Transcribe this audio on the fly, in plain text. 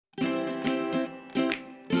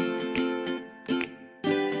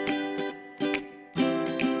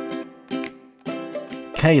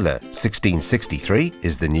Kela 1663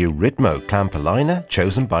 is the new Ritmo clamp aligner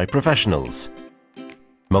chosen by professionals.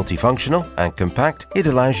 Multifunctional and compact, it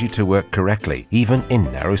allows you to work correctly, even in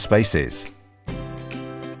narrow spaces.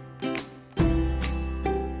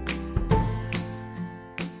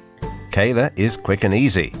 Kela is quick and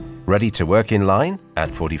easy, ready to work in line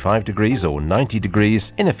at 45 degrees or 90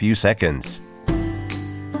 degrees in a few seconds.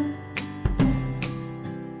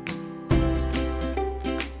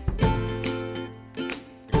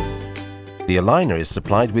 The aligner is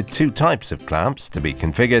supplied with two types of clamps to be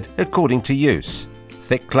configured according to use: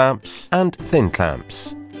 thick clamps and thin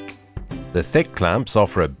clamps. The thick clamps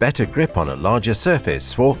offer a better grip on a larger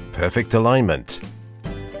surface for perfect alignment.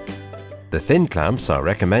 The thin clamps are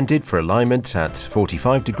recommended for alignment at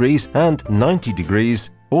 45 degrees and 90 degrees,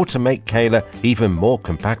 or to make Kela even more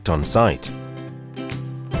compact on site.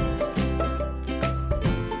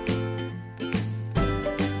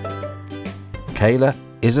 Kela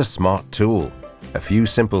is a smart tool. A few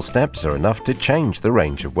simple steps are enough to change the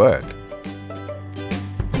range of work.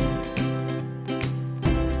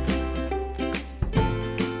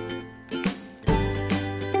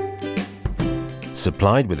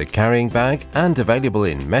 Supplied with a carrying bag and available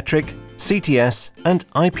in metric, CTS and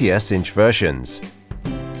IPS inch versions.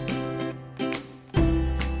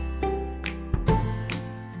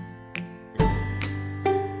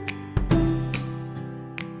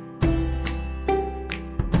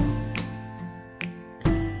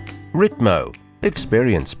 Ritmo,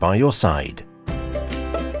 experience by your side.